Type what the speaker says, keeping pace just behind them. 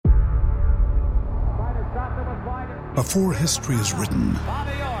Before history is written,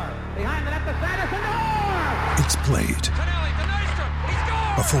 it's played.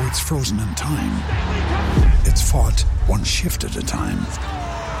 Before it's frozen in time, it's fought one shift at a time.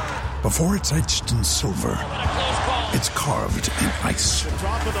 Before it's etched in silver, it's carved in ice.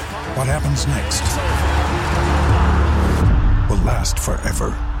 What happens next will last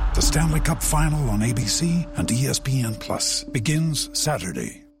forever. The Stanley Cup Final on ABC and ESPN Plus begins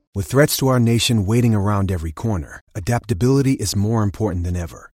Saturday. With threats to our nation waiting around every corner, adaptability is more important than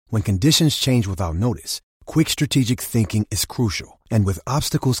ever. When conditions change without notice, quick strategic thinking is crucial. And with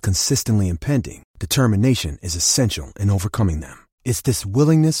obstacles consistently impending, determination is essential in overcoming them. It's this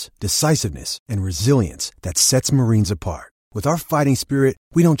willingness, decisiveness, and resilience that sets Marines apart. With our fighting spirit,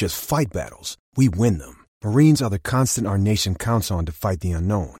 we don't just fight battles, we win them. Marines are the constant our nation counts on to fight the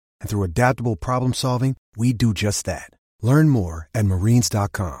unknown. And through adaptable problem solving, we do just that. Learn more at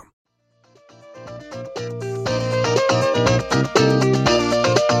marines.com.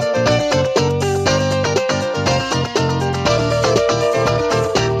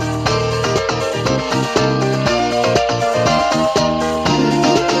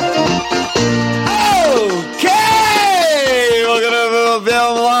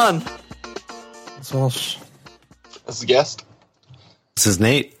 This is Guest. This is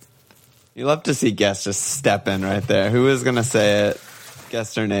Nate. You love to see Guest just step in right there. Who is going to say it?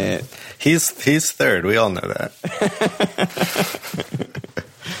 Guest or Nate? He's third. We all know that.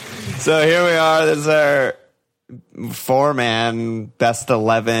 So here we are. This is our 4-man best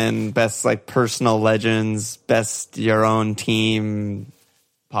 11, best like personal legends, best your own team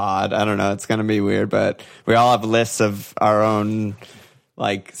pod. I don't know. It's going to be weird, but we all have lists of our own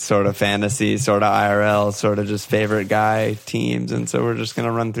like sort of fantasy, sort of IRL, sort of just favorite guy teams. And so we're just going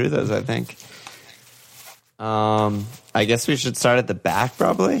to run through those, I think. I guess we should start at the back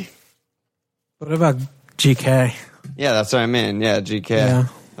probably. What about GK? Yeah, that's what I mean. Yeah, GK. Yeah.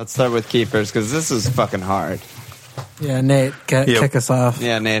 Let's start with keepers because this is fucking hard. Yeah, Nate, kick us off.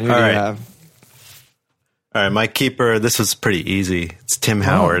 Yeah, Nate, who do you have? All right, my keeper, this was pretty easy. It's Tim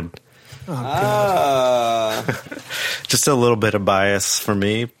Howard. Oh, Just a little bit of bias for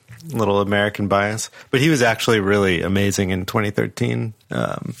me, a little American bias. But he was actually really amazing in 2013.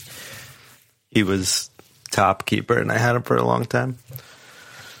 He was top keeper, and I had him for a long time.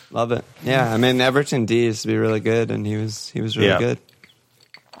 Love it. Yeah, I mean, Everton D used to be really good, and he was really good.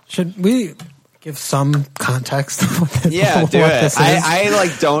 Should we give some context? Yeah, do it. I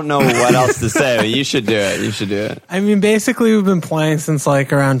like don't know what else to say, but you should do it. You should do it. I mean, basically, we've been playing since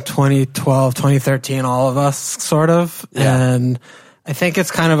like around 2012, 2013, all of us, sort of. Yeah. And I think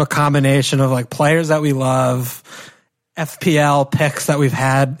it's kind of a combination of like players that we love, FPL picks that we've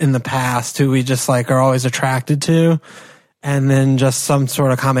had in the past who we just like are always attracted to, and then just some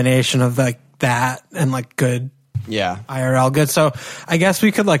sort of combination of like that and like good IRL good. So I guess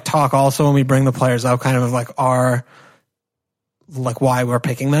we could like talk also when we bring the players up kind of like our like why we're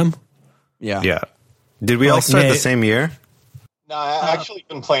picking them. Yeah. Did we all start the same year? No, I've actually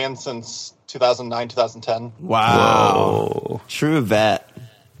been playing since 2009, 2010. Wow. Whoa. True vet.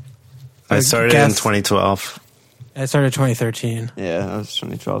 I started in 2012. I started 2013. Yeah, that was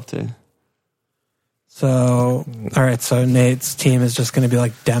 2012 too. So, all right. So Nate's team is just going to be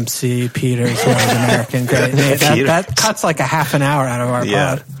like Dempsey, Peters, who are American. Great. Nate, that cuts like a half an hour out of our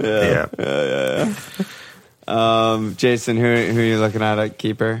pod. Yeah. Jason, who are you looking at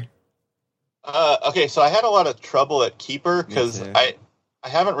keeper? Okay, so I had a lot of trouble at keeper because I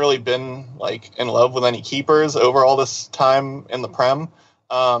haven't really been like in love with any keepers over all this time in the Prem.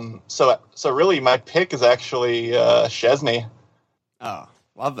 So really my pick is actually Szczesny. Oh,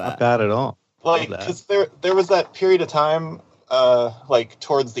 love that. Not bad at all. Like, because there was that period of time, like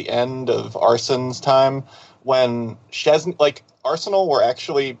towards the end of Arsen's time, when Szczesny, like Arsenal were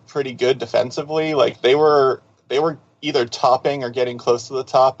actually pretty good defensively. Like they were either topping or getting close to the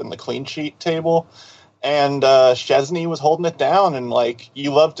top in the clean sheet table, and Szczesny was holding it down. And like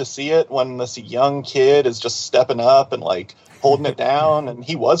you love to see it when this young kid is just stepping up and like holding it down, and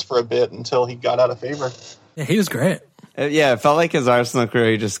he was for a bit until he got out of favor. Yeah, he was great. Yeah, it felt like his Arsenal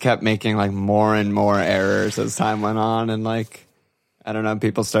career, he just kept making like more and more errors as time went on, and like I don't know,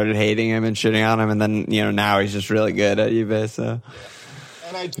 people started hating him and shitting on him, and then now he's just really good at Juve. So,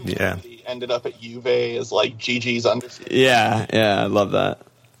 and I do think he ended up at Juve as like GG's underscore. Yeah, I love that.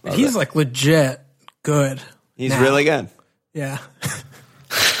 He's like legit good. He's really good. Yeah.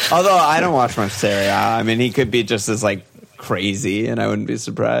 Although I don't watch much Serie A. I mean, he could be just as like crazy, and I wouldn't be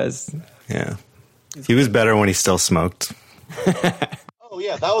surprised. Yeah. He was better when he still smoked. Oh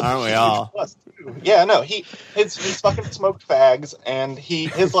yeah, that was. Aren't we all? Yeah, no, he's fucking smoked fags, and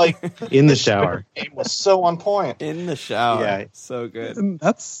his like In the his shower. game was so on point. In the shower. Yeah. So good.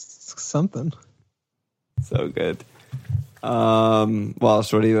 That's something. So good.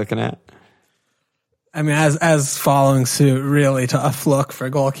 Walsh, what are you looking at? I mean, as following suit, really tough look for a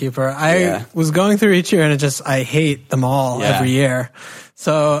goalkeeper. I was going through each year, and I hate them all every year.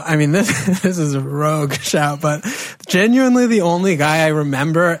 So, I mean, this is a rogue shout, but genuinely the only guy I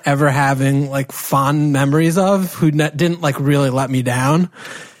remember ever having like fond memories of who didn't like really let me down.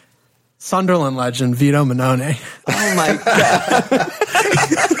 Sunderland legend Vito Minone. Oh my god!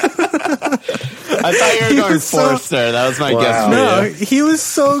 I thought you were going Forster. That was my guess. No, he was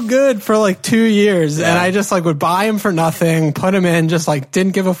so good for like 2 years, and I just like would buy him for nothing, put him in, just like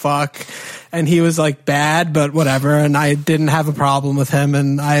didn't give a fuck. And he was like bad, but whatever. And I didn't have a problem with him.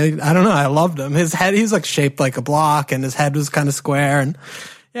 And I don't know. I loved him. His head, he's like shaped like a block, and his head was kind of square. And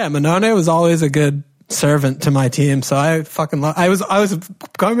yeah, Minone was always a good servant to my team. So I fucking love. I was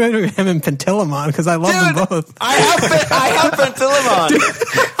going to him and Pantilimon because I love them both. I have Pantilimon.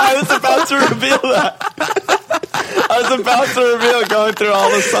 I was about to reveal that. I was about to reveal going through all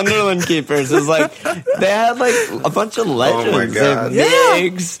the Sunderland keepers. It's like they had like a bunch of legends. Oh my God.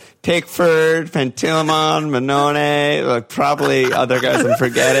 Biggs, Pickford, Pantilimon, Minone, like probably other guys I'm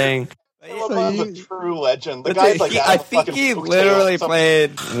forgetting. Pantilemon's a true legend. The guy's like I think he literally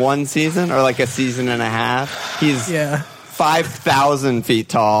played one season or like a season and a half. He's 5,000 feet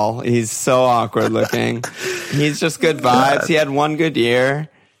tall. He's so awkward looking. He's just good vibes. He had one good year.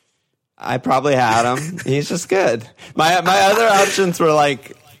 I probably had him. He's just good. My other options were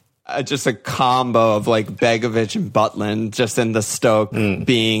like just a combo of like Begovic and Butland, just in the Stoke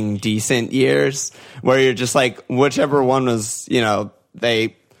being decent years, where you're just like whichever one was,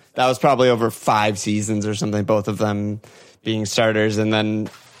 that was probably over 5 seasons or something. Both of them being starters, and then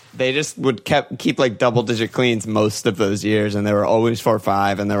they just would keep like double-digit cleans most of those years, and they were always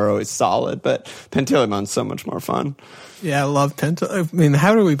 4-5, and they were always solid. But Pantilimon's so much more fun. Yeah, I love Pinto. I mean,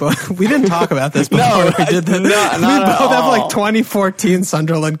 how do we both? We didn't talk about this before we did this. No, we both have like 2014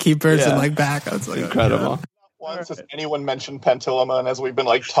 Sunderland keepers and like backups. Like, incredible. Once has anyone mentioned Pantilimon as we've been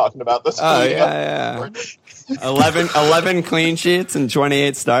like talking about this? Oh yeah. 11 clean sheets and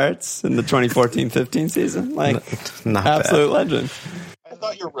 28 starts in the 2014-15 season. Like, not absolute bad. legend. I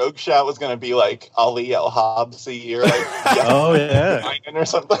thought your rogue shout was going to be like Ali El Hobbsy or like Oh yeah. or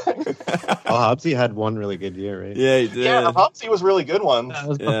something. Hobbsy had one really good year, right? Yeah, he did. Yeah, Hobbsy was really good one. that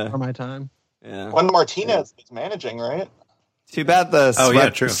was before my time. Yeah. When Martinez was managing, right? Too bad the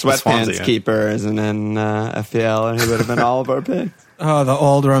true. sweatpants Swansea, keeper isn't in FPL, and he would have been all of our picks. Oh, the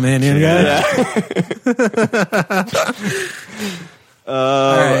old Romanian guy.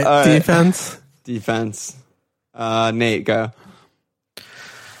 All right. Defense. Nate, go.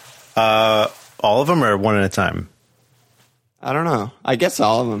 All of them are one at a time. I don't know. I guess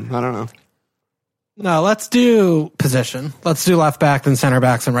all of them. I don't know. No, let's do position. Let's do left back, then center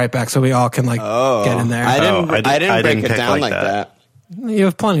backs and right back, so we all can like get in there. I didn't break it pick down like that. You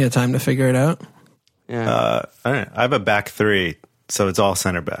have plenty of time to figure it out. Yeah. All right. I have a back three, so it's all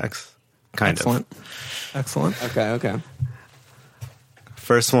center backs. Excellent. Okay.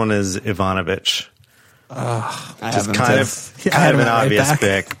 First one is Ivanovic. I Just have kind him of too. an obvious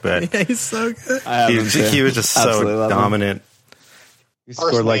pick, but Yeah, he's so good. I have him too. he was just Absolutely so love him. dominant. He First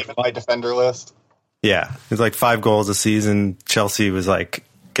scored name like in my defender list. Yeah, it's like 5 goals a season. Chelsea was like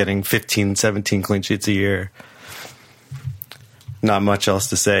getting 15, 17 clean sheets a year. Not much else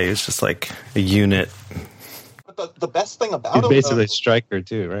to say. It's just like a unit. But the best thing about he's him, basically a striker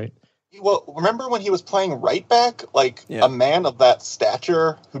too, right? well, remember when he was playing right back? Like, a man of that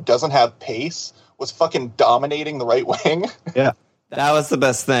stature who doesn't have pace was fucking dominating the right wing. Yeah. That was the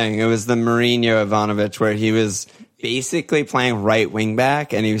best thing. It was the Mourinho Ivanovic, where he was basically playing right wing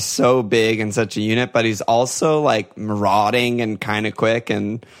back, and he was so big and such a unit, but he's also like marauding and kind of quick,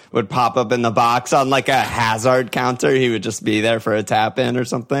 and would pop up in the box on like a Hazard counter. He would just be there for a tap in or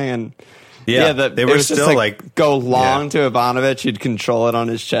something. And they were still like go long to Ivanovic. He'd control it on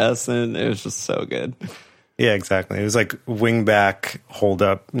his chest, and it was just so good. Yeah, exactly. It was like wing back, hold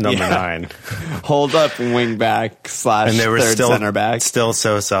up, number 9. Hold up wing back / And they were third still center back. still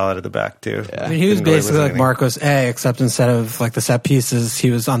so solid at the back too. Yeah. I mean, he was Didn't really basically lose like anything. Marcos A, except instead of like the set pieces, he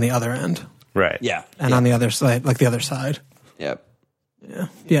was on the other end Right. Yeah. and on the other side, like the other side. Yep.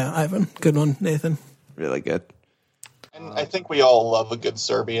 Yeah, Ivan, good one, Nathan. Really good. And I think we all love a good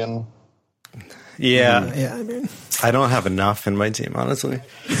Serbian. Yeah. Yeah, I mean, I don't have enough in my team, honestly.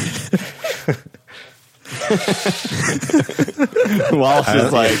 Walsh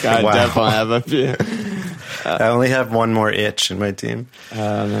is like, I Wow. definitely have a few. I only have one more itch in my team.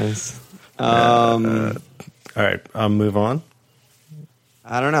 Nice. All right, I'll move on.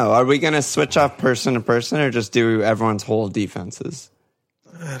 I don't know. Are we going to switch off person to person or just do everyone's whole defenses?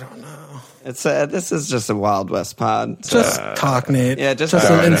 I don't know. It's this is just a Wild West pod. Just talk, Nate. Yeah, just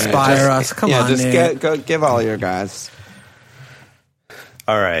inspire us. Come on, Nate. Go give all your guys.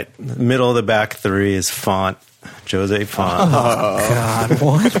 All right, middle of the back three is Font. Jose Font. Oh, God.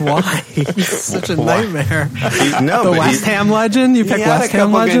 What? Why? He's such a nightmare. No, the West Ham legend? You picked West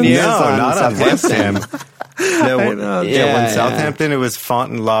Ham legend? years No, on not on West Ham. No, when Southampton, it was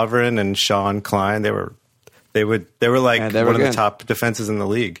Font and Lovren and Sean Klein. They were like one of the top defenses in the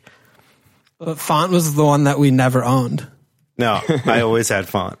league. But Font was the one that we never owned. No, I always had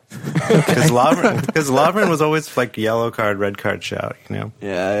Font because Lovren was always like yellow card, red card shout. You know?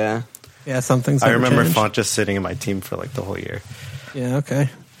 Yeah. Yeah, something's. I remember changed. Font just sitting in my team for like the whole year. Yeah. Okay.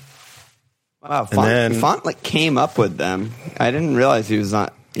 Wow. Font like came up with them. I didn't realize he was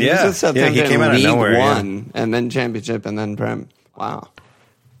not. He came out of nowhere. And then championship, and then Prem. Wow.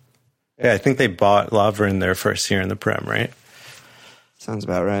 Yeah, I think they bought Lovren their first year in the Prem, right? Sounds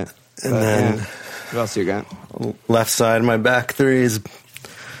about right. And then what else you got? Left side, my back three is.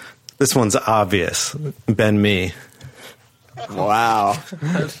 This one's obvious. Ben Mee. Wow.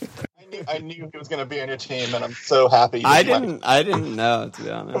 I knew he was going to be on your team, and I'm so happy. I didn't know, to be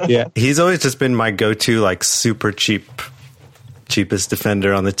honest. Yeah, he's always just been my go-to, like super cheapest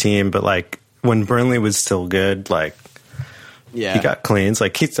defender on the team. But like when Burnley was still good, like he got cleans.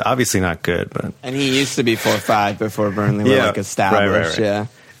 Like he's obviously not good, but and he used to be 4-5 before Burnley were like established. Right.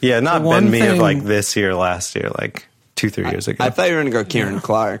 Yeah, not Ben Mee of like this year, last year, like 2-3 years ago. I thought you were going to go Kieran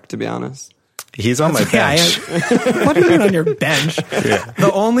Clark, to be honest. He's on my bench. What do you mean on your bench? Yeah.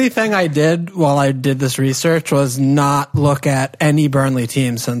 The only thing I did while I did this research was not look at any Burnley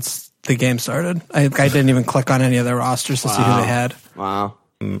team since the game started. I didn't even click on any of their rosters to see who they had. Wow.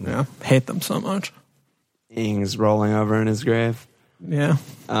 Yeah, hate them so much. Ings rolling over in his grave. Yeah.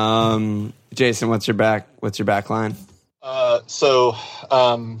 Jason, what's your back line? So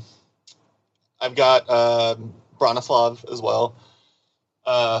I've got Bronislav as well.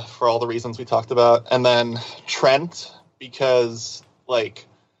 For all the reasons we talked about. And then Trent, because like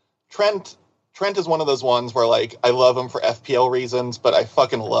Trent is one of those ones where like I love him for FPL reasons, but I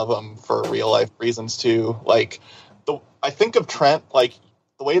fucking love him for real life reasons too. Like I think of Trent like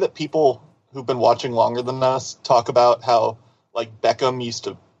the way that people who've been watching longer than us talk about how like Beckham used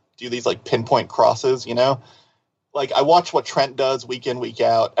to do these like pinpoint crosses, you know? Like I watch what Trent does week in, week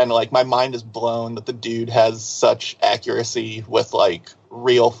out, and like my mind is blown that the dude has such accuracy with like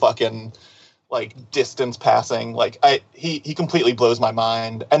real fucking like distance passing. Like he completely blows my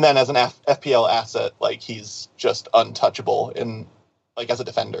mind. And then as an FPL asset, like he's just untouchable in like as a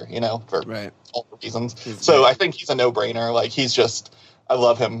defender, you know, for all the reasons. So I think he's a no-brainer. Like he's just, I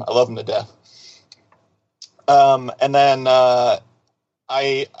love him to death. And then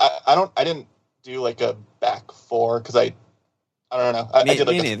I didn't do like a back four because I don't know. I did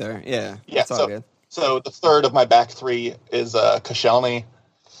like me neither. Yeah. It's all good. So the third of my back three is Koscielny.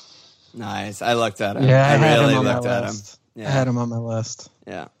 Nice. I looked at him. Yeah, I really looked at him. Yeah. I had him on my list.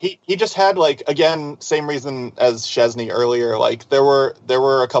 Yeah. He just had like, again, same reason as Szczesny earlier. Like there were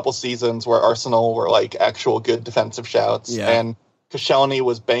a couple seasons where Arsenal were like actual good defensive shouts, and Koscielny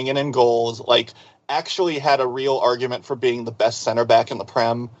was banging in goals. Like actually had a real argument for being the best center back in the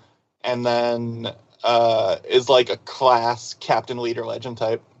Prem, and then is like a class captain, leader, legend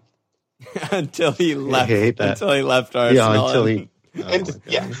type. until he left. I hate that. Until he left Arsenal. Yeah, until he.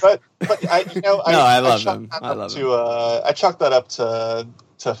 But I love him. I love him. I chalked that up to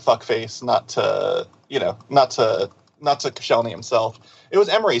fuckface, not to Koscielny himself. It was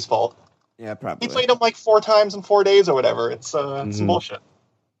Emery's fault. Yeah, probably. He played him like 4 times in 4 days or whatever. It's some bullshit.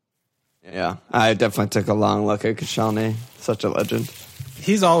 Yeah, I definitely took a long look at Koscielny. Such a legend.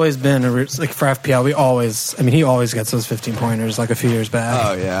 He's always been like for FPL. He always gets those 15 pointers like a few years back.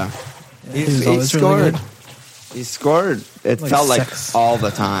 Oh yeah, he always scored. Really good. He scored. It felt 6. Like all the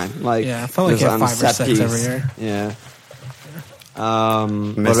time. Like it felt like he had 5 or 6 every year. Yeah.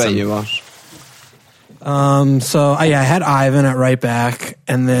 What about you, Wash? I had Ivan at right back,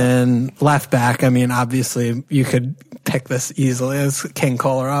 and then left back. I mean, obviously, you could pick this easily as King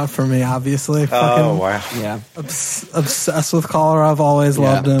Kolarov for me. Obviously, wow, yeah, obsessed with Kolarov. Always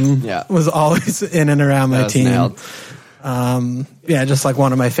loved him. Yeah, was always in and around my team. Nailed. Just like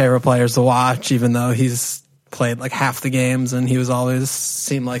one of my favorite players to watch. Even though he's played like half the games, and he was always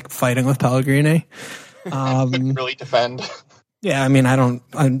seemed like fighting with Pellegrini. Couldn't really defend. Yeah, I mean,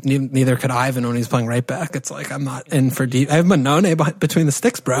 neither could Ivan when he's playing right back. It's like, I'm not in for deep. I have Manone between the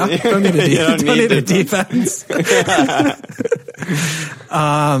sticks, bro. Don't need a defense.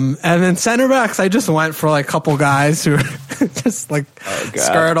 And then center backs, I just went for like a couple guys who just like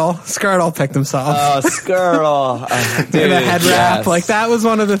Skirtle picked himself. Oh, Skirtle. Dude, the head wrap, like that was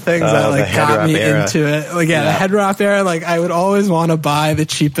one of the things that like got me era. into it. Like the head wrap era, like I would always want to buy the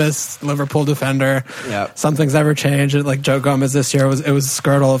cheapest Liverpool defender. Yep. Something's ever changed. Like Joe Gomez this year it was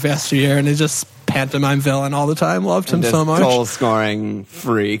Skirtle of yesteryear, and he just pantomime villain all the time. Loved him so much. Goal scoring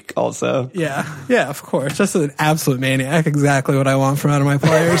freak also. Yeah, of course. Just an absolute maniac. Exactly what I want from out of my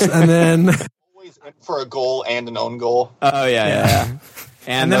players. And then Always in for a goal and an own goal. Oh yeah.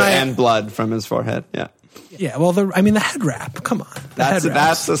 And blood from his forehead. Yeah. Yeah, well, the head wrap. Come on, That's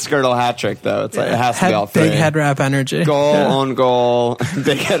the Skirtle hat trick, though. It's like it has to be all three. Big head wrap energy. Goal, own goal,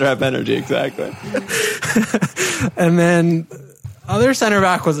 big head wrap energy. Exactly. And then other center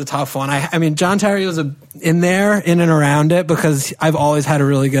back was a tough one. I mean, John Terry was in and around it because I've always had a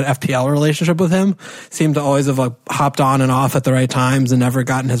really good FPL relationship with him. Seemed to always have like hopped on and off at the right times and never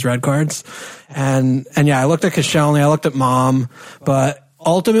gotten his red cards. And yeah, I looked at Koscielny, I looked at Mom, but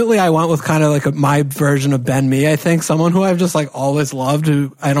ultimately I went with kind of like my version of Ben Mee, I think. Someone who I've just like always loved,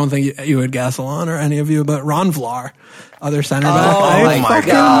 who I don't think you would guess on or any of you, but Ron Vlaar. Other center back. Oh my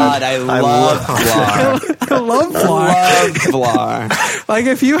God, I love Vlaar. I love Vlaar. Like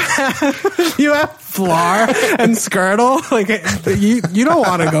if you have Vlaar and Skirtle, like you don't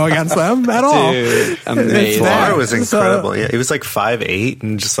want to go against them at all. Dude, amazing. Vlaar was incredible. Yeah, he was like 5'8"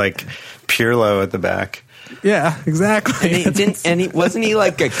 and just like Pirlo at the back. Yeah, exactly. Wasn't he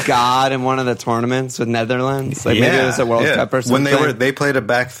like a god in one of the tournaments with Netherlands? Like maybe it was a World Cup or something. When they played a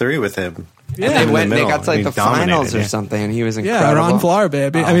back three with him. Yeah, they got to like the finals or something, and he was incredible. Yeah, Ron Vlaar,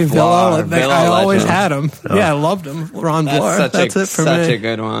 baby. I mean, Villa, I always had him. Oh. Yeah, I loved him. Ron Vlaar. That's it for me. Such a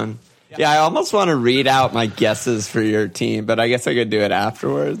good one. Yeah, I almost want to read out my guesses for your team, but I guess I could do it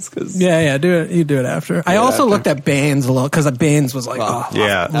afterwards. Yeah, do it. You do it after. I also looked at Baines a little because Baines was like, love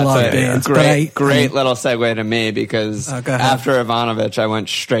Baines. Great little segue to me because after Ivanovic, I went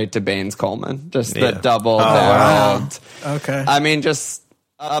straight to Baines Coleman. Just the double. Wow. Okay. I mean, just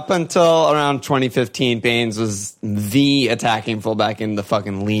up until around 2015, Baines was the attacking fullback in the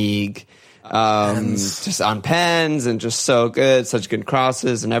fucking league. Just on pens and just so good, such good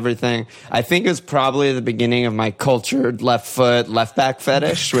crosses and everything. I think it was probably the beginning of my cultured left foot, left back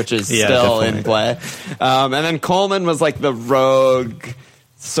fetish, which is still in play. And then Coleman was like the rogue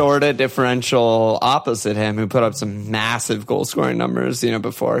sort of differential opposite him who put up some massive goal scoring numbers,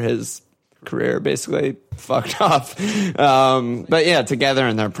 before his career basically fucked off. But yeah, together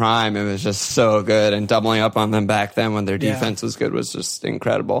in their prime, it was just so good, and doubling up on them back then when their defense was good was just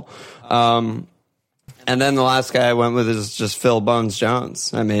incredible. And then the last guy I went with is just Phil Bones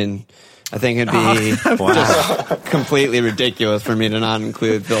Jones. I mean, I think it'd be just completely ridiculous for me to not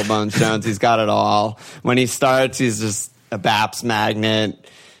include Phil Bones Jones. He's got it all. When he starts, he's just a BAPS magnet,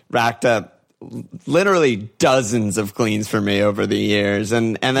 racked up literally dozens of cleans for me over the years,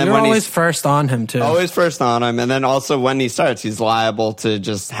 and then you're when always first on him too. Always first on him, and then also when he starts, he's liable to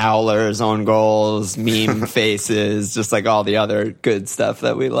just howlers, own goals, meme faces, just like all the other good stuff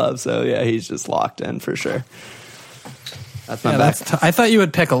that we love. So yeah, he's just locked in for sure. That's my back. I thought you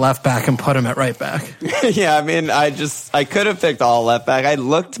would pick a left back and put him at right back. Yeah, I mean, I could have picked all left back. I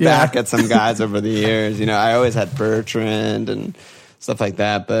looked back at some guys over the years. I always had Bertrand and stuff like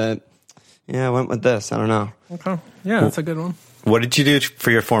that, but. Yeah, I went with this. I don't know. Okay. Yeah, that's a good one. What did you do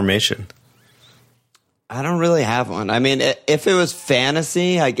for your formation? I don't really have one. I mean, if it was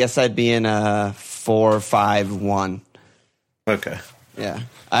fantasy, I guess I'd be in a 4-5-1. Okay. Yeah.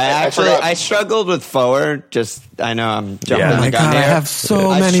 I struggled with forward. I know I'm jumping the gun here. I have so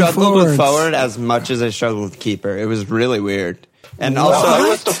many forwards. I struggled with forward as much as I struggled with keeper. It was really weird. And also, my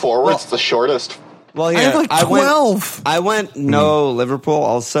list of forwards the shortest. Well, yeah, I have like 12. I went no Liverpool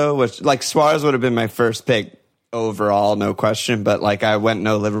also, which like Suarez would have been my first pick overall, no question. But like I went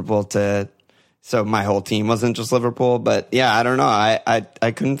no Liverpool so my whole team wasn't just Liverpool. But yeah, I don't know.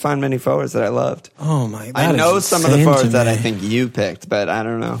 I couldn't find many forwards that I loved. Oh my! I know some of the forwards that I think you picked, but I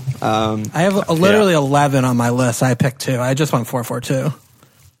don't know. I have literally 11 on my list. I picked 2. I just went 4-4-2.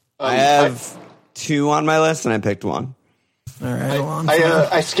 I have 2 on my list, and I picked 1. All right,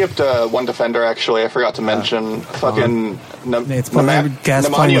 I skipped one defender, actually. I forgot to mention fucking Nate's playing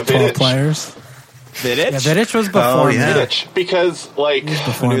with 12 players. Vidic? Yeah, Vidic was before me. Vidic, because like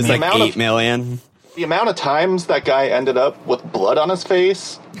he was like 8 million. The amount of times that guy ended up with blood on his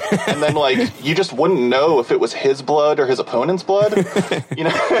face, and then like you just wouldn't know if it was his blood or his opponent's blood.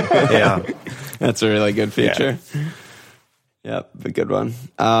 Yeah, that's a really good feature. Yep, a good one.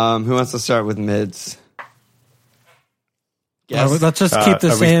 Who wants to start with mids? Yes. Let's just keep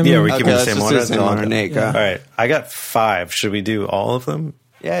the same. Yeah, we keep Okay, the let's same just do order. the same order. Nate, go. All right, I got 5. Should we do all of them?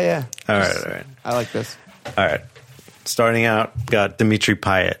 Yeah. All right. I like this. All right. Starting out, got Dimitri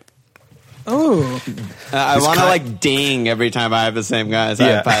Payet. Oh, I want to like ding every time I have the same guys. I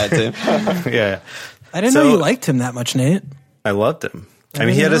have Payet too. Yeah, I didn't know you liked him that much, Nate. I loved him. I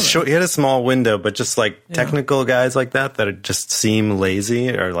mean, he had a small window, but just like technical guys like that just seem lazy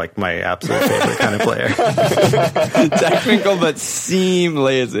are like my absolute favorite kind of player. Technical but seem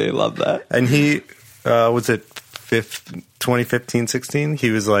lazy. Love that. And he was it 2015-16? He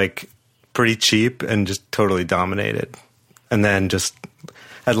was like pretty cheap and just totally dominated. And then just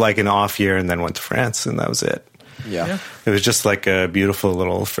had like an off year and then went to France and that was it. Yeah. It was just like a beautiful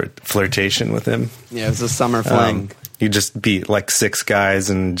little flirtation with him. Yeah, it was a summer fling. You just beat like 6 guys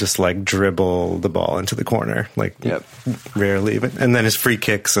and just like dribble the ball into the corner, like rarely even. And then his free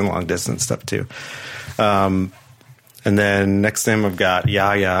kicks and long distance stuff too. And then next to him I've got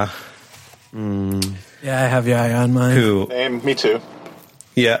Yaya. Yeah, I have Yaya on mine. Who? Me too.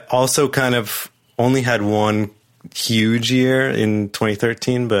 Yeah, also kind of only had one huge year in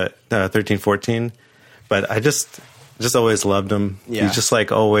 2013, but 13-14. But I just always loved him. Yeah. He's just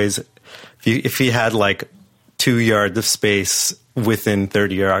like always, if he had like 2 yards of space within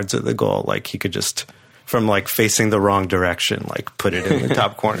 30 yards of the goal, like he could just, from like facing the wrong direction, like put it in the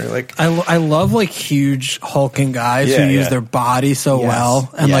top corner. Like I love like huge hulking guys who use their body so well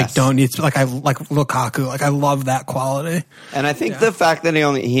and like don't need to, like Lukaku. Like I love that quality. And I think the fact that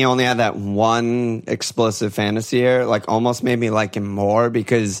he only had that one explosive fantasy year, like almost made me like him more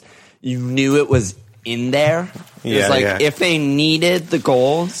because you knew it was in there. It was like if they needed the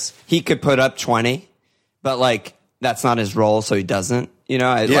goals, he could put up 20, but like that's not his role, so he doesn't. You know,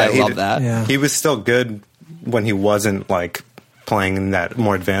 I love that. Yeah. He was still good when he wasn't like playing in that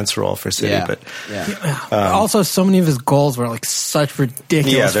more advanced role for City. Yeah. But Also, so many of his goals were like such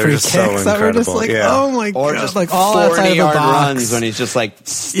ridiculous they're free just kicks so that were just incredible. like, Yeah. oh my Or god, just like all outside of the 40-yard box. runs when he's just like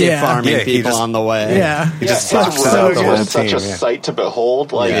stiff arming he people just- on the way. Yeah, he just his boxes run out the whole was such team. a sight to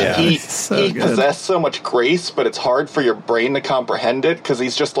behold. Like he So good. possessed so much grace, but it's hard for your brain to comprehend it because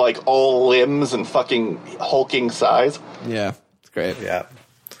he's just like all limbs and fucking hulking size. Yeah, it's great. Yeah.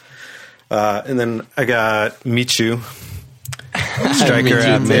 And then I got Michu, striker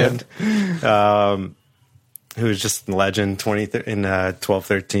at mid, who was just a legend in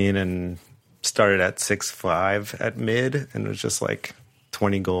 12-13 and started at 6'5" at mid and was just like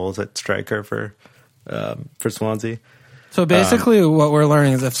 20 goals at striker for Swansea. So basically, what we're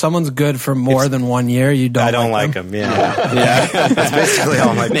learning is if someone's good for more than 1 year, you don't. I don't like them. him. Yeah. That's basically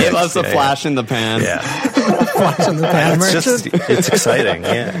all my Nate picks. loves the flash in the pan. Yeah. Watching the pan It's merchant. just, it's exciting.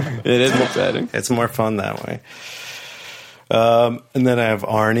 Yeah. It is exciting. It's more fun that way. And then I have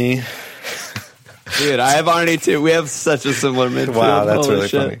Arnie. Dude, I have Arnie too. We have such a similar midfield. Wow, that's Holy really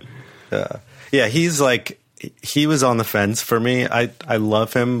shit. funny. Yeah, he's like, he was on the fence for me. I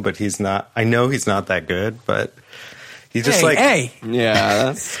love him, but he's not. I know he's not that good, but he's just Hey, Yeah,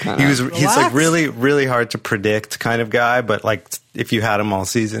 that's kind of... he's Relax. like really, really hard to predict kind of guy. But like, if you had him all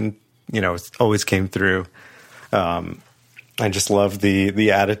season, you know, it always came through. I just love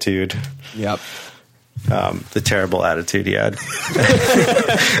the attitude. Yep. The terrible attitude he had,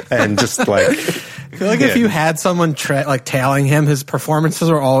 and just like I feel like if you had someone like tailing him, his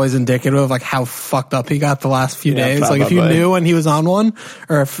performances were always indicative of like how fucked up he got the last few days. Like if you probably. knew when he was on one,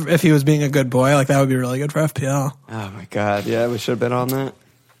 or if he was being a good boy, like that would be really good for FPL. Oh my god, yeah, we should have been on that.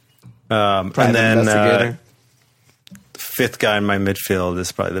 and Private then investigator. fifth guy in my midfield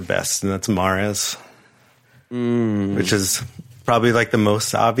is probably the best, and that's Mahrez, which is probably like the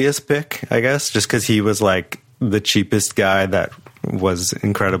most obvious pick, I guess, just because he was like the cheapest guy that was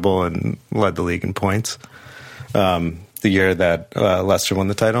incredible and led the league in points the year that Leicester won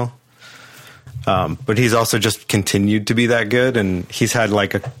the title. But he's also just continued to be that good, and he's had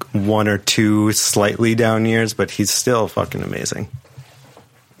like a 1 or 2 slightly down years, but he's still fucking amazing.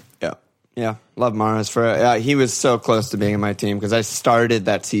 Yeah, love Mahrez he was so close to being in my team because I started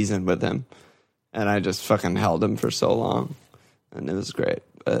that season with him, and I just fucking held him for so long, and it was great.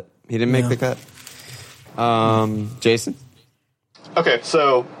 But he didn't make the cut. Jason? Okay,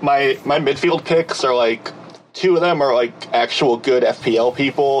 so my midfield picks are like 2 of them are like actual good FPL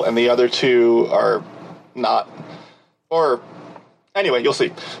people, and the other 2 are not. Or anyway, you'll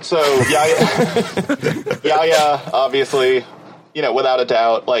see. So Yaya, obviously, you know, without a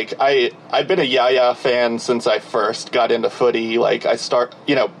doubt. Like I've been a Yaya fan since I first got into footy. Like I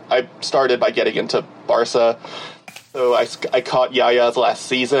started by getting into Barca. So I caught Yaya's last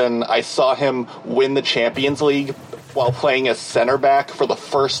season. I saw him win the Champions League while playing as center back for the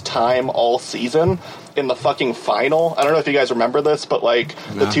first time all season in the fucking final. I don't know if you guys remember this, but like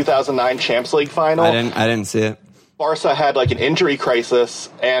the 2009 Champions League final. I didn't see it. Barca had like an injury crisis,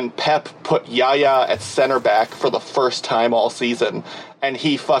 and Pep put Yaya at center back for the first time all season, and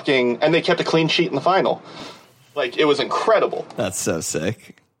they kept a clean sheet in the final. Like, it was incredible. That's so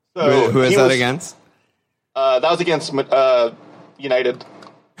sick. So who is that against? That was against United. United.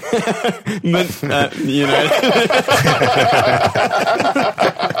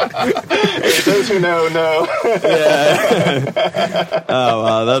 Those who know. Yeah. Oh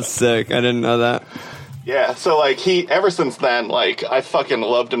wow, that's sick. I didn't know that. Yeah, so like ever since then, like I fucking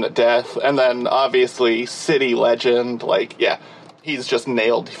loved him to death. And then obviously City legend, like yeah, he's just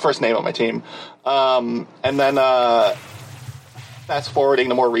nailed. First name on my team. And then fast forwarding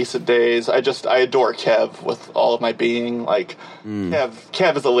to more recent days, I adore Kev with all of my being. Like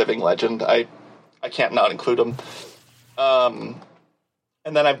Kev is a living legend. I can't not include him. And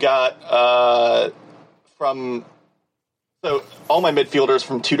then I've got so all my midfielders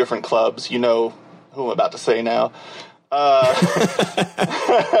from two different clubs, you know who I'm about to say now. I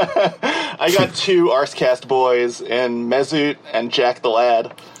got two Arscast boys in Mesut and Jack the Lad.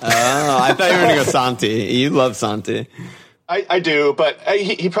 Oh, I thought you were going to go Santi. You love Santi. I do, but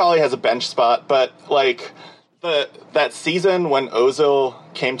he probably has a bench spot. But like that season when Ozil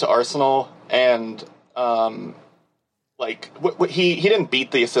came to Arsenal and he didn't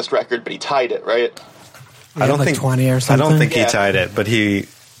beat the assist record, but he tied it, right? I don't think 20 or something. I don't think he tied it, but he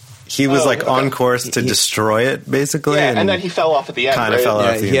was on course to destroy it, basically. Yeah, and then he fell off at the end. Kind of fell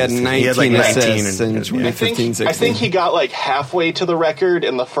off. He had 19 assists in 2015-16. I think he got like halfway to the record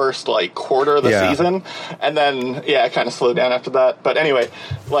in the first like quarter of the season, and then it kind of slowed down after that. But anyway,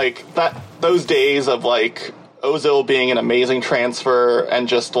 like those days of like Ozil being an amazing transfer and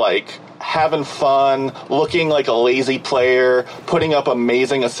just like having fun, looking like a lazy player, putting up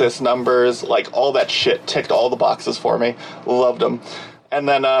amazing assist numbers, like all that shit ticked all the boxes for me. Loved him. And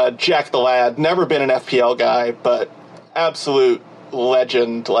then Jack the Lad, never been an FPL guy, but absolute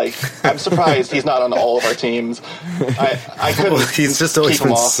legend. Like, I'm surprised he's not on all of our teams. I couldn't. Well, he's just always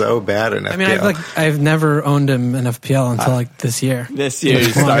been so bad in FPL. I mean, I've never owned him in FPL until like this year. This year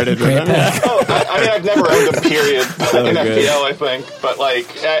he started with him. I've never owned him, period, in FPL, I think. But like,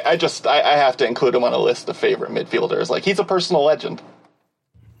 I have to include him on a list of favorite midfielders. Like, he's a personal legend.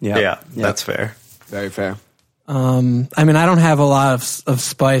 Yeah, that's fair. Very fair. I mean, I don't have a lot of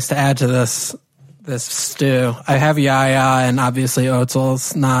spice to add to this stew. I have Yaya, and obviously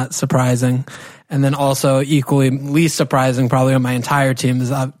Ozil's not surprising. And then also equally least surprising, probably on my entire team, is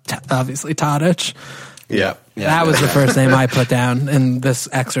obviously Tadic. Yeah. That was the first name I put down in this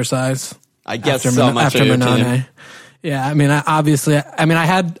exercise. I guess so much of your team. Yeah, I mean, I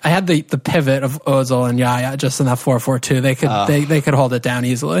had the pivot of Ozil and Yaya just in that 4-4-2. They could hold it down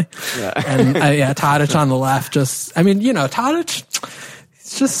easily. Yeah. And Tadic on the left. Just, I mean, you know, Tadic.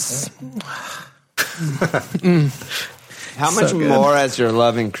 It's just. How much more has your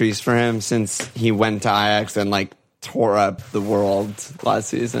love increased for him since he went to Ajax and like tore up the world last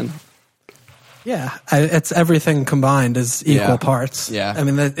season? Yeah, it's everything combined is equal parts. Yeah, I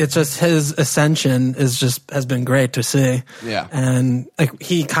mean, it's just his ascension has been great to see. Yeah, and like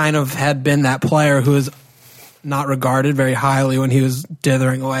he kind of had been that player who was not regarded very highly when he was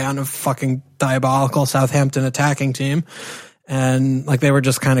dithering away on a fucking diabolical Southampton attacking team, and like they were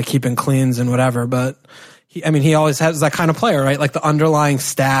just kind of keeping cleans and whatever. But he always has that kind of player, right? Like the underlying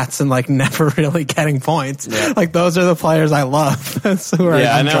stats and like never really getting points. Yeah. Like those are the players I love. That's who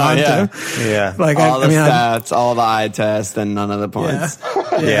I'm drawn to. Yeah. Like all the stats, all the eye tests, and none of the points.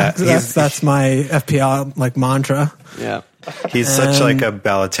 Yeah. That's my FPL like mantra. Yeah. He's such like a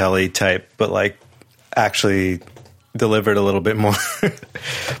Balotelli type, but like actually delivered a little bit more.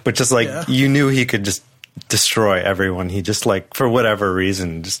 But just like you knew he could just destroy everyone. He just like for whatever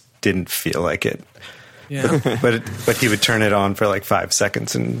reason just didn't feel like it. Yeah. But he would turn it on for like 5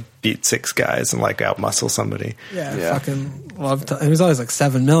 seconds and beat 6 guys and like outmuscle somebody. Yeah. Fucking loved him. He was always like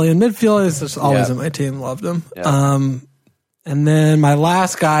 7 million midfielders. Just always in my team. Loved him. Yeah. And then my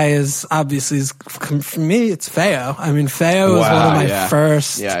last guy is obviously for me. It's Feo. I mean, Feo was one of my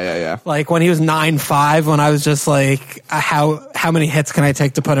first. Yeah. Like when he was 9'5", when I was just like, how many hits can I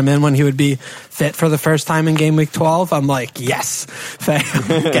take to put him in when he would be fit for the first time in game week 12? I'm like, yes,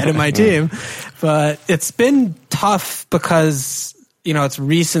 Feo, get in my team. But it's been tough because, you know, it's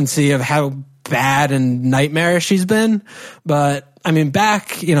recency of how bad and nightmarish he's been. But I mean, back,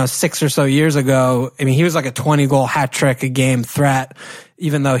 6 or so years ago, I mean, he was like a 20-goal hat trick a game threat,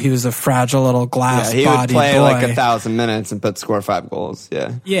 even though he was a fragile little glass he would play boy. like 1,000 minutes and score 5 goals.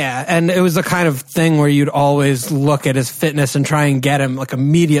 Yeah. Yeah. And it was the kind of thing where you'd always look at his fitness and try and get him like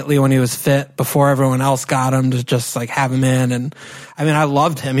immediately when he was fit before everyone else got him to just like have him in. And I mean, I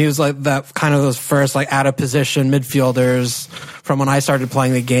loved him. He was like that kind of those first like out of position midfielders from when I started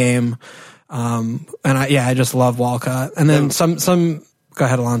playing the game. And I just love Walcott. And then some. Go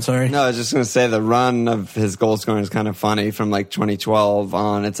ahead, Alon. Sorry. No, I was just going to say the run of his goal scoring is kind of funny from like 2012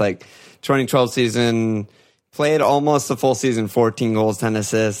 on. It's like 2012 season, played almost the full season, 14 goals, 10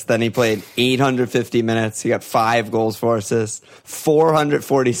 assists. Then he played 850 minutes. He got 5 goals, 4 assists.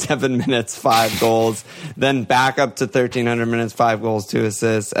 447 minutes, 5 goals. Then back up to 1,300 minutes, 5 goals, 2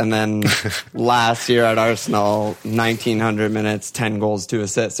 assists. And then last year at Arsenal, 1,900 minutes, 10 goals, 2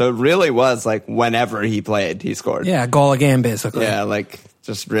 assists. So it really was like whenever he played, he scored. Yeah, goal a game, basically. Yeah, like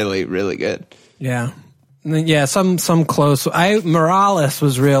just really, really good. Yeah. Yeah, some close. Morales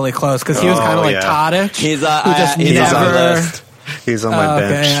was really close because he was kind of like Tadic. He's who just he's never. on the list. He's on my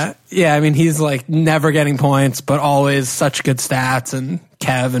bench. Okay, yeah, I mean, he's like never getting points, but always such good stats. And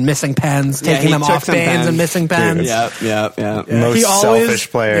Kev and missing pens, taking them off Baines and missing pens. Yep. Most He always- selfish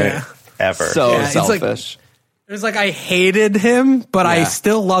player ever. So Yeah, it's like- selfish. It was like I hated him, but I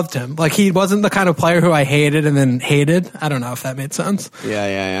still loved him. Like he wasn't the kind of player who I hated and then hated. I don't know if that made sense.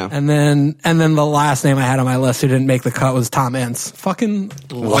 Yeah. And then the last name I had on my list who didn't make the cut was Tom Ince. Fucking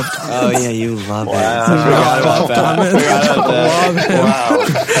loved Tom Oh Ince. yeah, you love it. Love Tom Ince.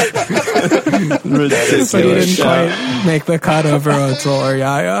 Ridiculous. So he didn't quite make the cut over Özil or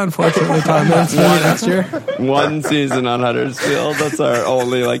Yaya. Unfortunately, Tom Ince maybe next year. One season on Huddersfield. That's our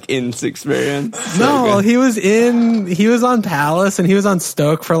only like Ince experience. No, well, he was on Palace and he was on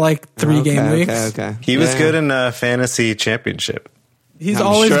Stoke for like 3 game weeks. Okay. He was good in a fantasy championship. He's I'm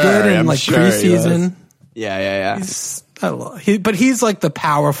always sure, good in I'm like sure he preseason. Yeah. But he's like the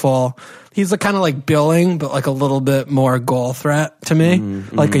powerful. He's the kind of like Billing, but like a little bit more goal threat to me.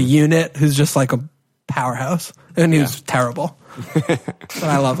 Like a unit who's just like a powerhouse, and he was terrible. But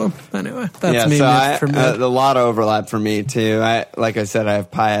I love him anyway. That's me. For me. A lot of overlap for me too. Like I said, I have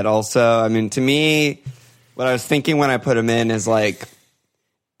Payet also. I mean, to me, what I was thinking when I put him in is like,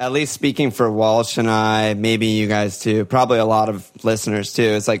 at least speaking for Walsh and I, maybe you guys too, probably a lot of listeners too.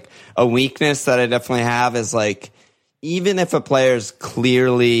 It's like a weakness that I definitely have is like, even if a player's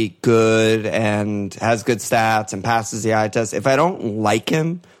clearly good and has good stats and passes the eye test, if I don't like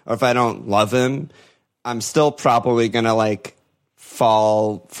him or if I don't love him, I'm still probably going to like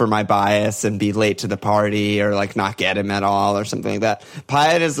fall for my bias and be late to the party or like not get him at all or something like that.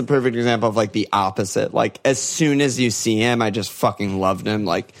 Payet is the perfect example of like the opposite. Like as soon as you see him, I just fucking loved him.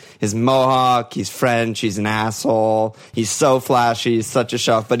 Like his mohawk, he's French, he's an asshole, he's so flashy, he's such a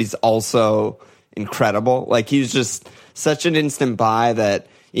shock, but he's also incredible. Like he's just such an instant buy that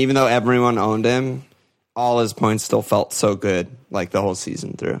even though everyone owned him, all his points still felt so good like the whole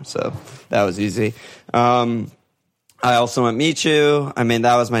season through. So that was easy. I also went Michu. I mean,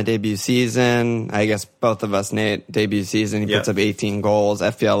 that was my debut season. I guess both of us, Nate, debut season. He puts up 18 goals.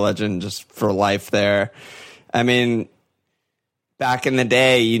 FPL legend just for life there. I mean, back in the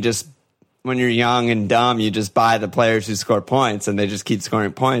day, you just, when you're young and dumb, you just buy the players who score points and they just keep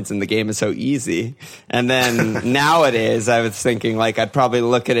scoring points and the game is so easy. And then nowadays I was thinking like I'd probably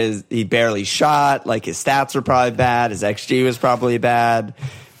look at he barely shot, like his stats were probably bad, his XG was probably bad,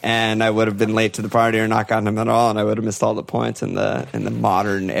 and I would have been late to the party or not gotten him at all, and I would have missed all the points in the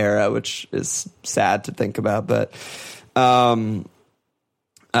modern era, which is sad to think about. But I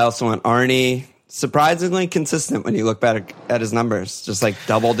also went Arnie. Surprisingly consistent when you look back at his numbers. Just like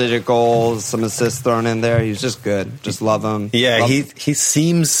double-digit goals, some assists thrown in there. He's just good. Just love him. Yeah, he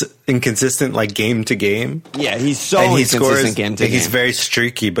seems inconsistent like game to game. Yeah, he's so and he inconsistent scores, game to game. He's very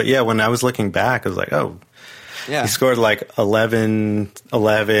streaky. But yeah, when I was looking back, I was like, oh, yeah. He scored like 11,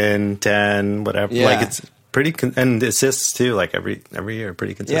 10, whatever. Yeah. Like it's pretty and assists too. Like every year,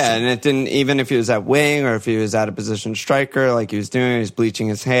 pretty consistent. Yeah, and it didn't, even if he was at wing or if he was at a position striker, like he was doing, he was bleaching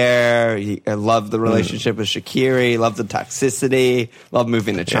his hair. I loved the relationship with Shaqiri. Loved the toxicity. Loved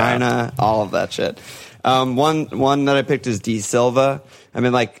moving to China. All of that shit. One that I picked is D Silva. I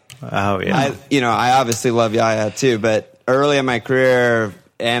mean, like, oh yeah, I obviously love Yaya too, but early in my career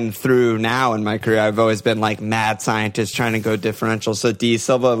and through now in my career, I've always been like mad scientist trying to go differential. So D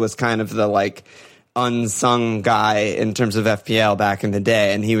Silva was kind of the like unsung guy in terms of FPL back in the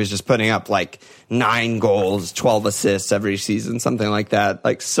day, and he was just putting up like 9 goals, 12 assists every season, something like that.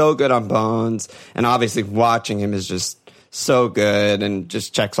 Like so good on bones, and obviously watching him is just so good and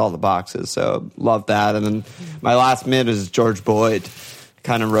just checks all the boxes. So love that. And then my last mid is George Boyd.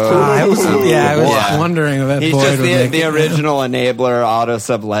 Kind of rode. I was wondering if he's Boyd just would the original enabler, auto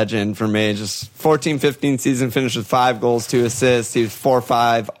sub legend for me. Just 14-15 season, finished with 5 goals, 2 assists. He was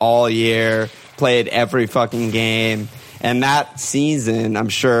 4-5 all year, played every fucking game. And that season, I'm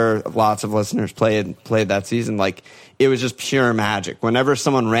sure lots of listeners played that season. Like, it was just pure magic. Whenever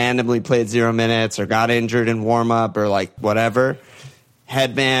someone randomly played 0 minutes or got injured in warm up or like whatever,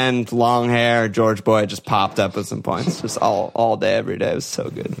 headband, long hair, George Boyd just popped up with some points, just all day, every day. It was so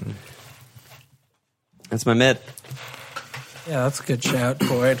good. That's my mid. Yeah, that's a good shout,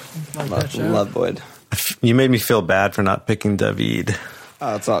 Boyd. Love Boyd. You made me feel bad for not picking David.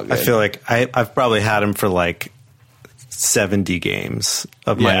 Oh, it's all good. I feel like I've probably had him for like 70 games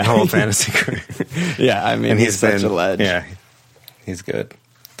of my whole fantasy career. Yeah, I mean, he's such a ledge. Yeah, he's good.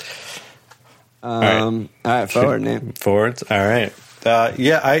 All right, forward name. Forwards. All right.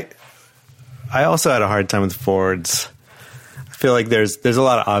 I also had a hard time with forwards. I feel like there's a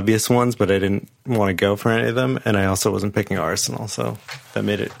lot of obvious ones, but I didn't want to go for any of them, and I also wasn't picking Arsenal, so that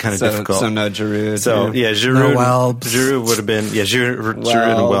made it kind of difficult. So no Giroud. So yeah, Giroud. No Welbs. Giroud would have been Giroud and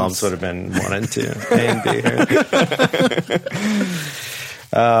Welbs would have been 1 and 2. A and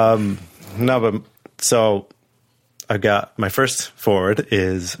B. No, but so I got my first forward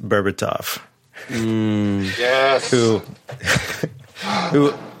is Berbatov. Yes. Who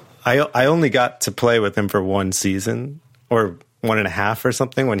I only got to play with him for 1 season or 1.5 or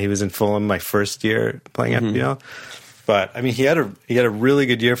something when he was in Fulham my first year playing FPL. But I mean, he had a really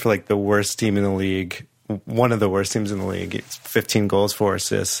good year for like the worst team in the league, one of the worst teams in the league. It's 15 goals, 4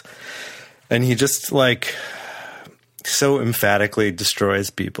 assists, and he just like so emphatically destroys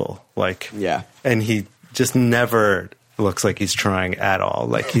people. Like, yeah, and he just never looks like he's trying at all.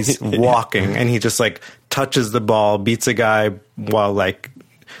 Like he's walking and he just like touches the ball, beats a guy while like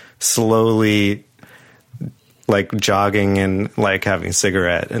slowly like jogging and like having a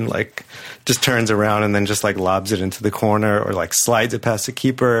cigarette, and like just turns around and then just like lobs it into the corner or like slides it past the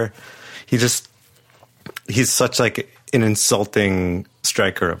keeper. He's such like an insulting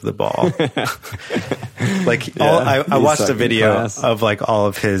striker of the ball. Like I watched a video of like all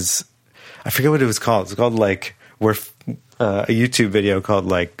of his, I forget what it was called. It's called like a YouTube video called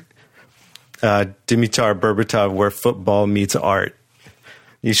like Dimitar Berbatov, Where Football Meets Art.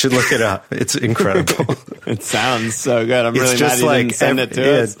 You should look it up. It's incredible. It sounds so good. I'm really mad you didn't send it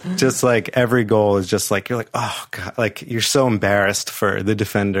to us. Just like every goal is just like, you're like, oh God, like you're so embarrassed for the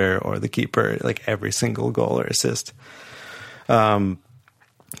defender or the keeper, like every single goal or assist. So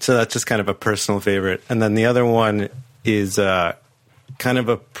that's just kind of a personal favorite. And then the other one is kind of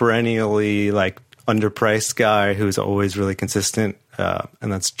a perennially like underpriced guy who's always really consistent,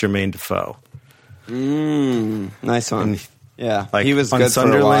 and that's Jermaine Defoe. Nice one. Yeah, like he was on good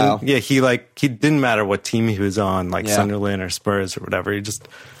Sunderland. for a while. Yeah, he didn't matter what team he was on, like Sunderland or Spurs or whatever. He just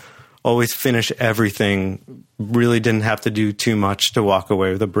always finished everything. Really didn't have to do too much to walk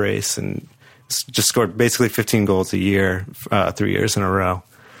away with a brace, and just scored basically 15 goals a year, 3 years in a row.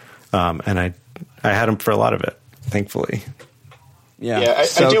 And I had him for a lot of it, thankfully. Yeah,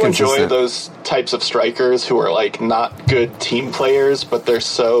 I do enjoy those types of strikers who are like not good team players, but they're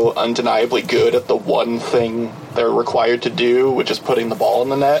so undeniably good at the one thing they're required to do, which is putting the ball in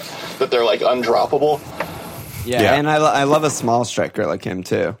the net, that they're like undroppable. Yeah. And I love a small striker like him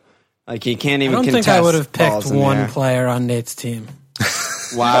too. Like he can't even. I don't contest think I would have picked balls in the one air. player on Nate's team.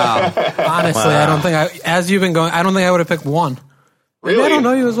 Wow. Honestly, I don't think as you've been going, I don't think I would have picked one. Really? Maybe I don't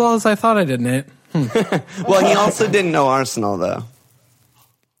know you as well as I thought I did, Nate. Well, he also didn't know Arsenal though.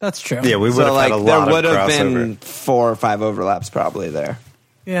 That's true. Yeah, we would have had a lot there of would have crossover. been 4 or 5 overlaps probably there.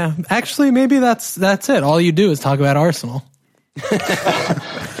 Yeah, actually, maybe that's it. All you do is talk about Arsenal.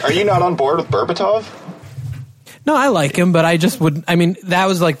 Are you not on board with Berbatov? No, I like him, but I just would. I mean, that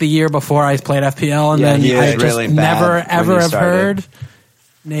was like the year before I played FPL, and then he was I just really bad never when ever you have started. heard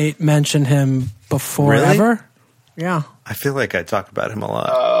Nate mention him before Really? ever. Yeah. I feel like I talk about him a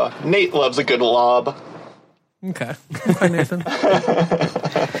lot. Nate loves a good lob. Okay. Okay, Nathan.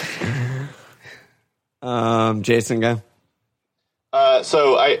 Jason, go.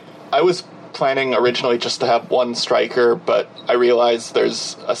 So I was planning originally just to have one striker, but I realized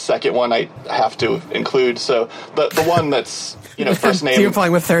there's a second one I have to include. So the one that's, first name. So you're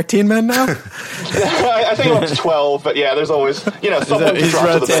playing with 13 men now? I think I'm up to 12, but yeah, there's always, someone to He's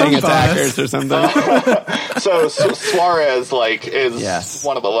drop to the rotating bench. attackers or something. So Suarez, is Yes.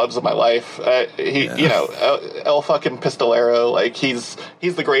 one of the loves of my life. El fucking Pistolero,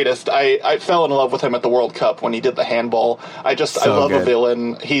 he's the greatest. I fell in love with him at the World Cup when he did the handball. I love good. a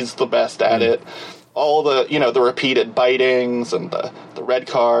villain. He's the best at it. all the, the repeated bitings and the red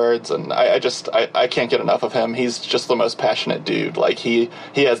cards, and I can't get enough of him. He's just the most passionate dude. Like he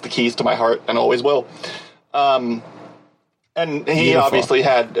has the keys to my heart and always will. And he Beautiful. obviously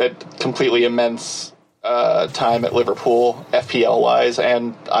had a completely immense time at Liverpool, FPL wise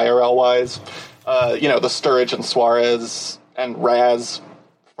and IRL wise. The Sturridge and Suarez and Raz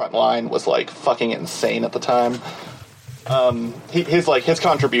front line was like fucking insane at the time. His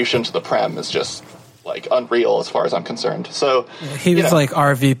contribution to the Prem is just like unreal as far as I'm concerned. So he was like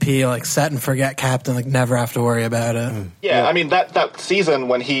RVP, like set and forget captain, like never have to worry about it. Yeah, I mean that season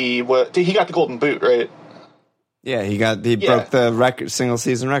when he got the Golden Boot, right? Yeah, he broke the single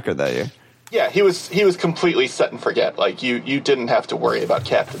season record that year. Yeah, he was completely set and forget. Like you didn't have to worry about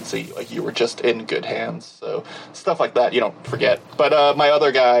captaincy. Like you were just in good hands. So stuff like that you don't forget. But my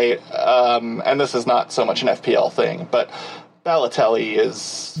other guy, and this is not so much an FPL thing, but Balotelli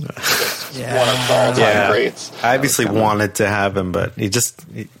is just one of the all-time greats. I obviously wanted to have him, but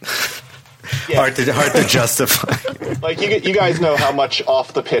hard to justify. Like you guys know how much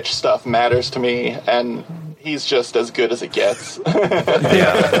off the pitch stuff matters to me, and he's just as good as it gets.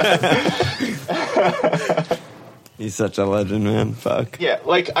 He's such a legend, man. Fuck. Yeah,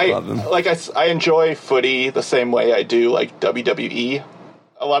 I enjoy footy the same way I do like WWE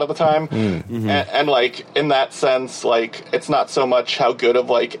a lot of the time. Mm-hmm. And like in that sense, like it's not so much how good of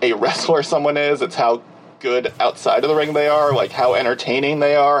like a wrestler someone is, it's how good outside of the ring they are, like how entertaining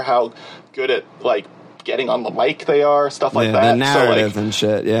they are, how good at like getting on the mic they are, stuff like that. The narrative and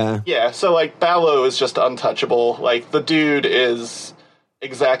shit, yeah. Yeah, so like Ballo is just untouchable. Like the dude is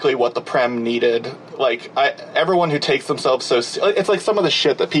exactly what the Prem needed. Like everyone who takes themselves so it's like some of the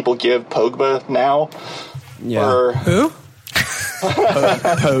shit that people give Pogba now. Yeah. Who?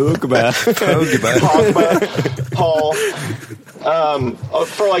 Pogba. Paul.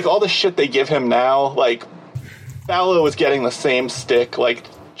 For like all the shit they give him now, like Ballo is getting the same stick. Like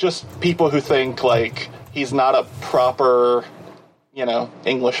just people who think like he's not a proper,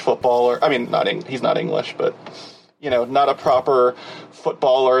 English footballer. I mean, he's not English, but not a proper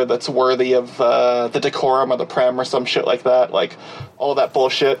footballer that's worthy of the decorum of the Prem or some shit like that. Like all that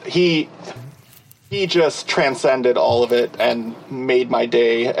bullshit. He just transcended all of it and made my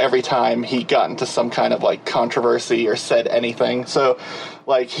day every time he got into some kind of like controversy or said anything. So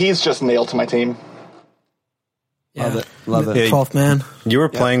like he's just nailed to my team. Yeah. Love it. 12th man. You were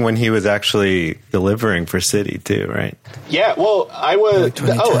playing when he was actually delivering for City too, right? Yeah, well, I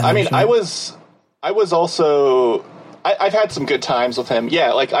was. I was also. I've had some good times with him.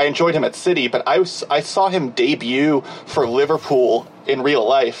 Yeah, like I enjoyed him at City, but I saw him debut for Liverpool in real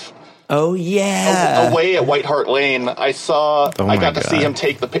life. Oh yeah, away at White Hart Lane. I got to see him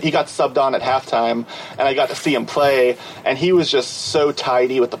he got subbed on at halftime, and I got to see him play, and he was just so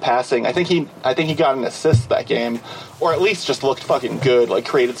tidy with the passing. I think he got an assist that game, or at least just looked fucking good. Like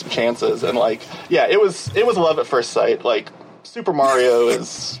created some chances, and like it was love at first sight. Like Super Mario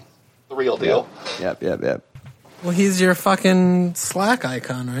is the real deal. Yep. Well, he's your fucking Slack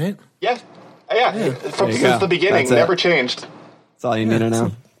icon, right? Yeah. Since the beginning, never changed. That's all you need to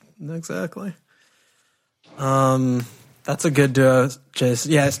know. Exactly. That's a good duo,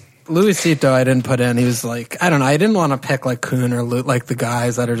 Jason. Yes, Luisito I didn't put in. He was like, I don't know. I didn't want to pick like Kuhn or like the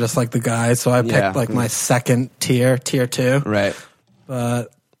guys that are just like the guys. So I picked like my second tier 2. Right.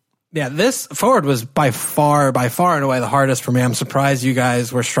 But yeah, this forward was by far and away the hardest for me. I'm surprised you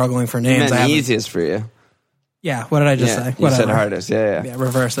guys were struggling for names. The easiest for you. Yeah. What did I just say? You said hardest. Yeah. Yeah.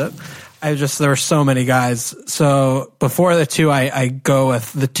 Reverse it. There were so many guys. So before the 2, I go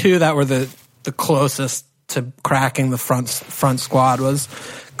with the 2 that were the closest to cracking the front squad was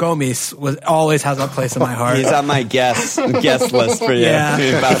Gomes. Always has a place in my heart. He's on my guest list for you. Yeah,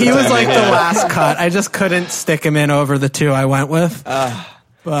 he was like the last cut. I just couldn't stick him in over the 2 I went with.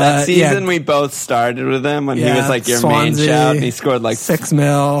 But, that season we both started with him when he was like your Swansea, main shout, and he scored like 6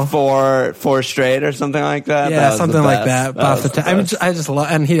 mil, 4 straight or something like that. Yeah, something like that. I just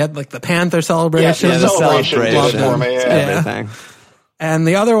love, and he had like the Panther celebration. Yeah, the celebration for me. Everything. And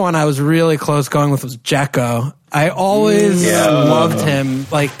the other one I was really close going with was Dzeko. I always loved him,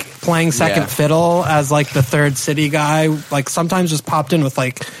 like playing second fiddle as like the third City guy. Like sometimes just popped in with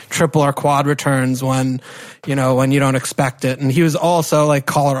like triple or quad returns when you don't expect it. And he was also like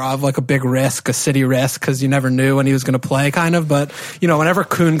Kolarov, like a big risk, a City risk, because you never knew when he was going to play, kind of. But whenever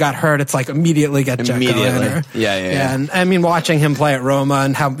Kuhn got hurt, it's like immediately get Dzeko in there. Yeah. And I mean, watching him play at Roma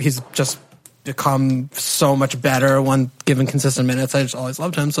and how he's just become so much better when given consistent minutes. I just always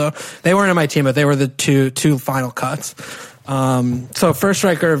loved him. So they weren't in my team, but they were the two final cuts. So first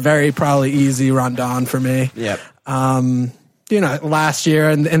striker, very probably easy Rondon for me. Yep. Last year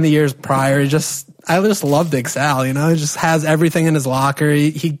and in the years prior, just I just love Big Sal. You know, he just has everything in his locker.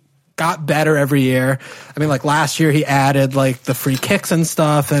 He got better every year. I mean, like last year he added like the free kicks and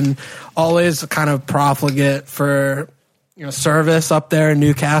stuff, and always kind of profligate for, you know, service up there in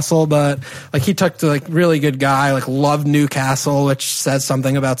Newcastle. But like he took to like really good guy, like loved Newcastle, which says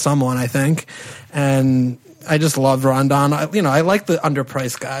something about someone, I think. And I just love Rondon. I like the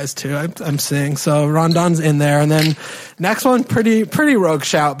underpriced guys too. I'm seeing, so Rondon's in there. And then next one, pretty rogue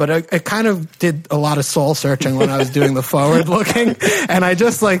shout, but it kind of did a lot of soul searching when I was doing the forward looking, and I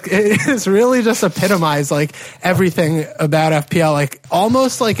just like it's really just epitomized like everything about FPL. Like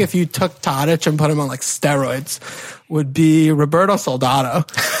almost like if you took Tadic and put him on like steroids, would be Roberto Soldado.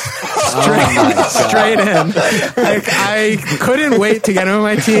 Straight in. Like I couldn't wait to get him on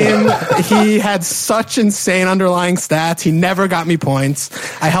my team. He had such insane underlying stats. He never got me points.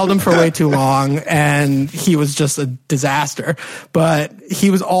 I held him for way too long, and he was just a disaster. But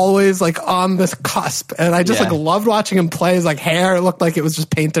he was always like on this cusp, and I just like loved watching him play. His like hair looked like it was just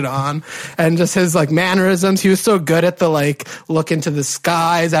painted on, and just his like mannerisms. He was so good at the like look into the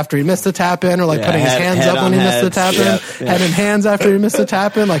skies after he missed a tap in, or like putting his hands up when he missed the tap in, head in hands after he missed a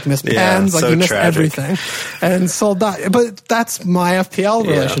tap in, like missed pens, like so he missed tragic. everything. And Soldado, but that's my FPL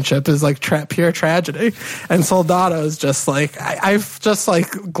relationship is like pure tragedy. And Soldado is just like I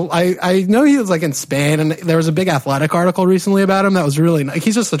know he was like in Spain, and there was a big Athletic article recently about him that was really nice.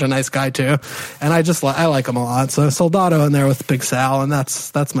 He's just such a nice guy too, and I like him a lot. So Soldado in there with Big Sal, and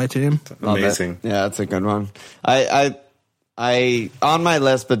that's my team. Amazing. Yeah, that's a good one. I on my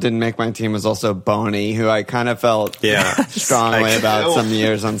list but didn't make my team was also Boney, who I kind of felt strongly about some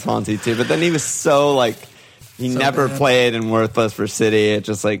years on Swansea too. But then he was so like he never played and worthless for City. It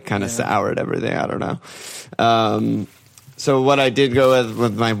just like kind of soured everything. I don't know. So what I did go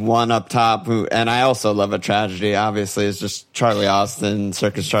with my one up top, and I also love a tragedy, obviously, is just Charlie Austin,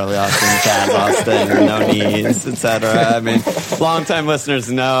 Circus Charlie Austin, Chaz Austin, no knees, etc. I mean, longtime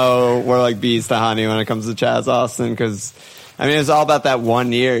listeners know we're like bees to honey when it comes to Chaz Austin, because I mean, it was all about that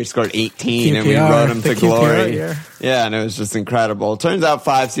 1 year. He scored 18, and we rode him to glory. Yeah, and it was just incredible. Turns out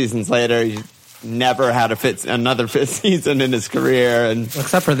 5 seasons later, he never had another fit season in his career, and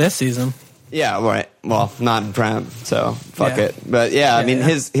except for this season. Yeah, right. Well, not in Prem, so fuck it. But I mean,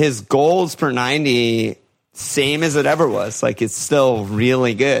 his goals per 90, same as it ever was. Like, it's still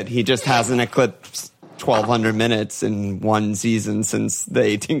really good. He just hasn't eclipsed 1,200 minutes in one season since the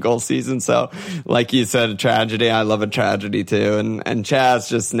 18-goal season. So, like you said, a tragedy. I love a tragedy, too. And Chaz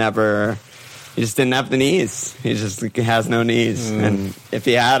just never... He just didn't have the knees. He just has no knees. And if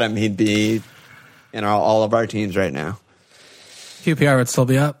he had him, he'd be in all of our teams right now. QPR would still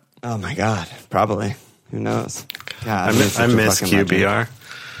be up. Oh my God, probably. Who knows? God, I miss QPR.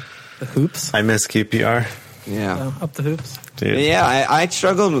 The hoops? I miss QPR. Yeah. Up the hoops. Dude. Yeah, I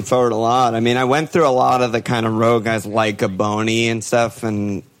struggled with forward a lot. I mean, I went through a lot of the kind of rogue guys like a Boney and stuff,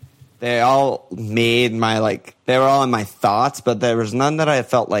 and they all made they were all in my thoughts, but there was none that I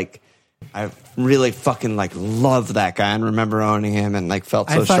felt like I really fucking loved that guy and remember owning him and felt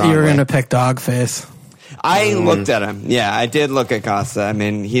so strongly. I thought you were going to pick Dogface. I looked at him. Yeah, I did look at Costa. I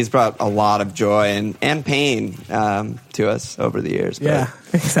mean, he's brought a lot of joy and pain to us over the years. But yeah,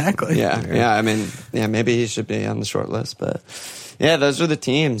 exactly. Yeah. I mean, maybe he should be on the short list. But yeah, those are the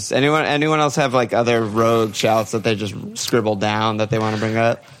teams. Anyone else have other rogue shouts that they just scribbled down that they want to bring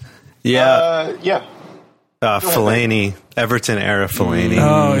up? Yeah. Fellaini, Everton era Fellaini.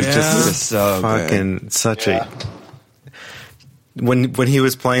 Oh, yeah. Just so fucking good. such a... When he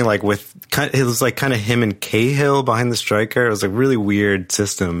was playing it was kind of him and Cahill behind the striker. It was a really weird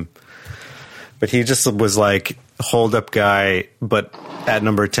system, but he just was hold up guy, but at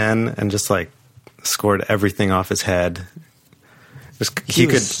number 10 and just scored everything off his head. He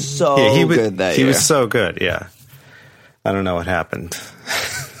was so good that year. He was so good. Yeah, I don't know what happened.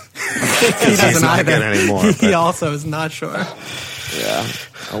 He doesn't not either. good anymore. He also is not sure. Yeah,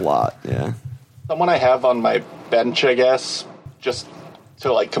 a lot. Yeah. Someone I have on my bench, I guess, just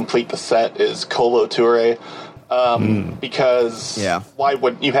to complete the set is Kolo Toure, because why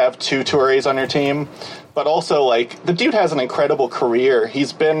wouldn't you have 2 Toures on your team? But also, the dude has an incredible career.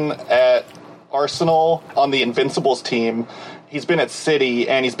 He's been at Arsenal on the Invincibles team. He's been at City,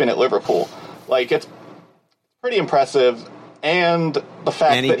 and he's been at Liverpool. It's pretty impressive. And the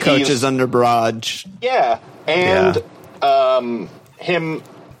fact that he coaches under Barrage. Yeah, and him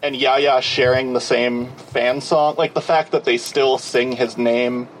and Yaya sharing the same fan song, the fact that they still sing his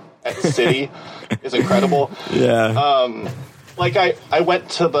name at City is incredible. Yeah. I went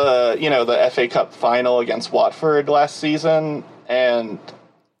to the FA Cup final against Watford last season, and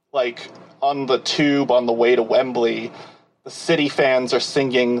on the tube on the way to Wembley, the City fans are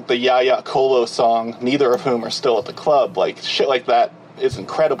singing the Yaya Kolo song, neither of whom are still at the club. Like, shit like that is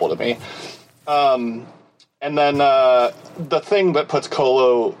incredible to me. And then the thing that puts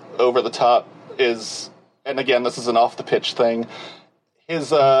Kolo over the top is, and again, this is an off-the-pitch thing,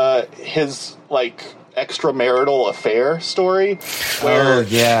 his like, extramarital affair story. Where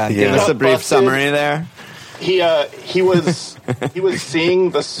give us a brief summary there. He was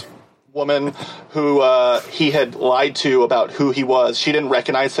seeing this woman who he had lied to about who he was. She didn't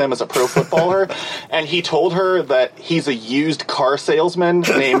recognize him as a pro footballer, and he told her that he's a used car salesman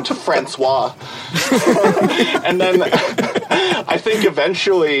named Francois. And then I think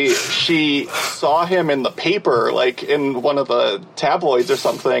eventually she saw him in the paper, like in one of the tabloids or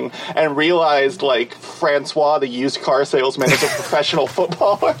something, and realized, like, Francois, the used car salesman, is a professional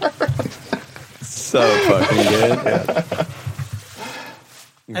footballer. So fucking good.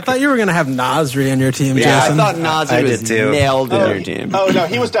 Yeah. I thought you were going to have Nasri in your team, Yeah, Jason. I thought Nasri was nailed in your team. Oh, no,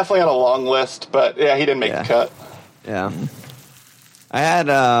 he was definitely on a long list, but yeah, he didn't make the cut. Yeah. I had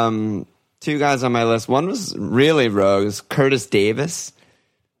two guys on my list. One was really rogue. It was Curtis Davis.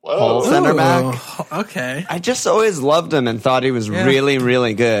 Whoa. Center back. Okay. I just always loved him and thought he was really,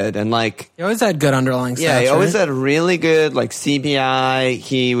 really good. And like, He always had good underlying stats. yeah, he always right? had really good like CPI.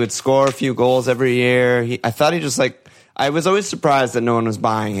 He would score a few goals every year. I thought he just like, I was always surprised that no one was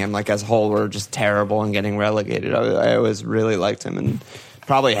buying him. Like, as a whole, we're just terrible and getting relegated. I always really liked him and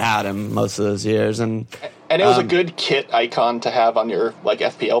probably had him most of those years. And it was a good kit icon to have on your like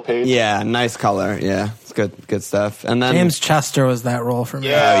FPL page. yeah, nice color. Yeah, it's good stuff. And then James Chester was that role for me.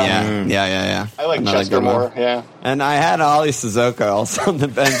 Yeah. I like Another Chester good one. more, yeah. And I had Ollie Suzuka also on the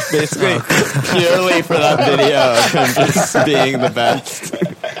bench, basically purely for that video of him just being the best.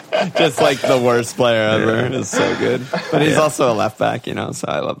 Just like the worst player ever. It's so good. But he's also a left back, so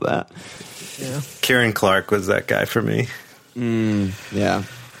I love that. Yeah. Kieran Clark was that guy for me. Yeah.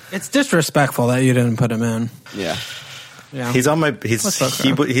 It's disrespectful that you didn't put him in. Yeah. Yeah. He's on my. That's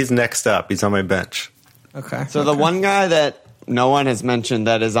okay. He's next up. He's on my bench. Okay. So the one guy that no one has mentioned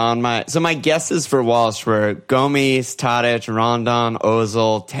that is on my... So my guesses for Walsh were Gomes, Tadic, Rondon,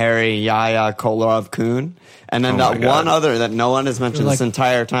 Ozil, Terry, Yaya, Kolarov, Kuhn. And then that one other that no one has mentioned this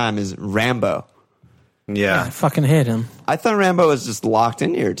entire time is Rambo. Yeah. I fucking hate him. I thought Rambo was just locked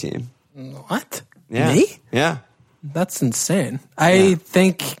into your team. What? Yeah. Me? Yeah. That's insane. I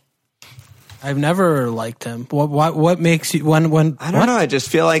think I've never liked him. What makes you when I don't know. I just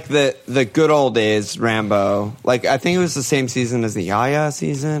feel like the good old days Rambo. Like, I think it was the same season as the Yaya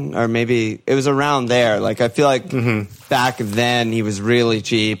season, or maybe it was around there. Like, I feel like back then he was really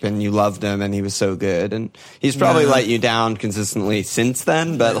cheap and you loved him and he was so good, and he's probably let you down consistently since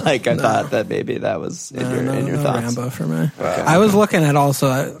then. But like, I thought that maybe that was in your thoughts. Rambo for me. Okay. I was looking at also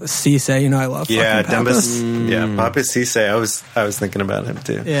Cisse. I love Dembus. Papis Cisse. I was thinking about him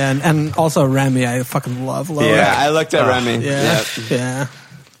too. Yeah, and also Remy, I fucking love. Yeah, I looked at Remy. Yeah.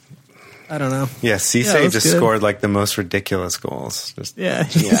 I don't know. Yeah, Cisse just scored like the most ridiculous goals. Just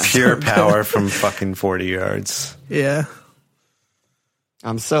pure power from fucking 40 yards. Yeah.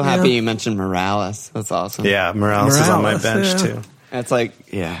 I'm so happy you mentioned Morales. That's awesome. Yeah, Morales is on my bench too. It's like,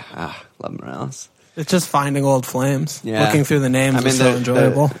 love Morales. It's just finding old flames. Yeah. Looking through the names is so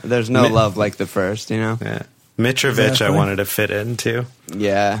enjoyable. There's no love like the first, Yeah. Mitrovic, I wanted to fit in too.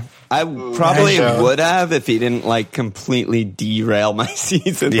 Yeah. I probably would have if he didn't like completely derail my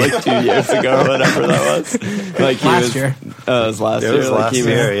season like 2 years ago or whatever that was. Like last year. Oh, it was last year. It was last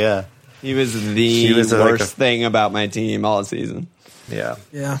year, yeah. He was the worst thing about my team all season. Yeah.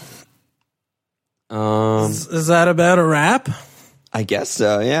 Yeah. Is that about a wrap? I guess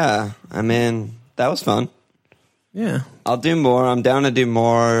so, yeah. I mean, that was fun. Yeah. I'll do more. I'm down to do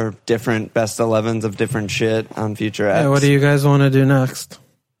more different best 11s of different shit on future apps. Yeah, what do you guys want to do next?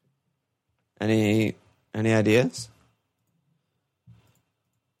 Any ideas?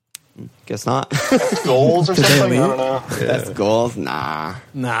 Guess not. Goals or something? I don't know. Best goals? Nah.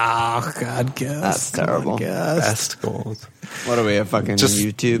 God, guess. That's terrible. Best goals. What are we, a fucking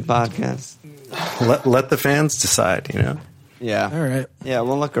YouTube podcast? Let the fans decide, Yeah. All right. Yeah,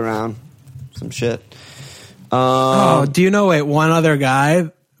 we'll look around. Some shit. Do you know, one other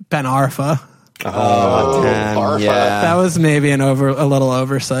guy, Ben Arfa? Arfa. Yeah. That was maybe a little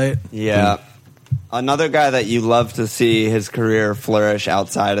oversight. Yeah. Another guy that you love to see his career flourish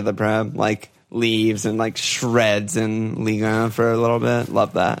outside of the Prem, like leaves and like shreds in Liga for a little bit.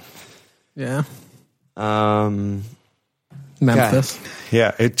 Love that. Yeah. Memphis.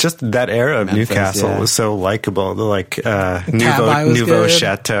 Yeah, it just that era of Newcastle was so likable. The Nouveau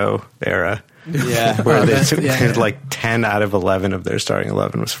Chateau era. Yeah. Where they took like 10 out of 11 of their starting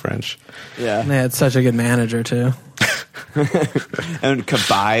 11 was French. Yeah. And they had such a good manager too. And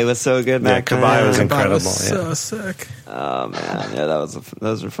Kabai was so good back then. Kabai was incredible. So sick. Oh man, yeah,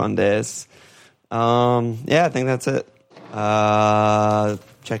 those were fun days. Yeah, I think that's it.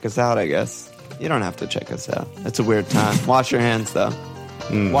 Check us out, I guess. You don't have to check us out. It's a weird time. Wash your hands, though.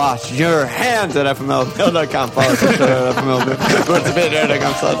 Wash your hands at FMLPL.com. Follow us at FMLPL. Go to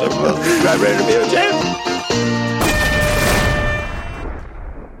FMLPL.com/FMLPL. Subscribe, rate, review, James.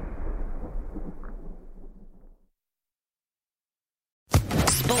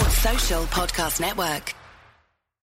 Sports Social Podcast Network.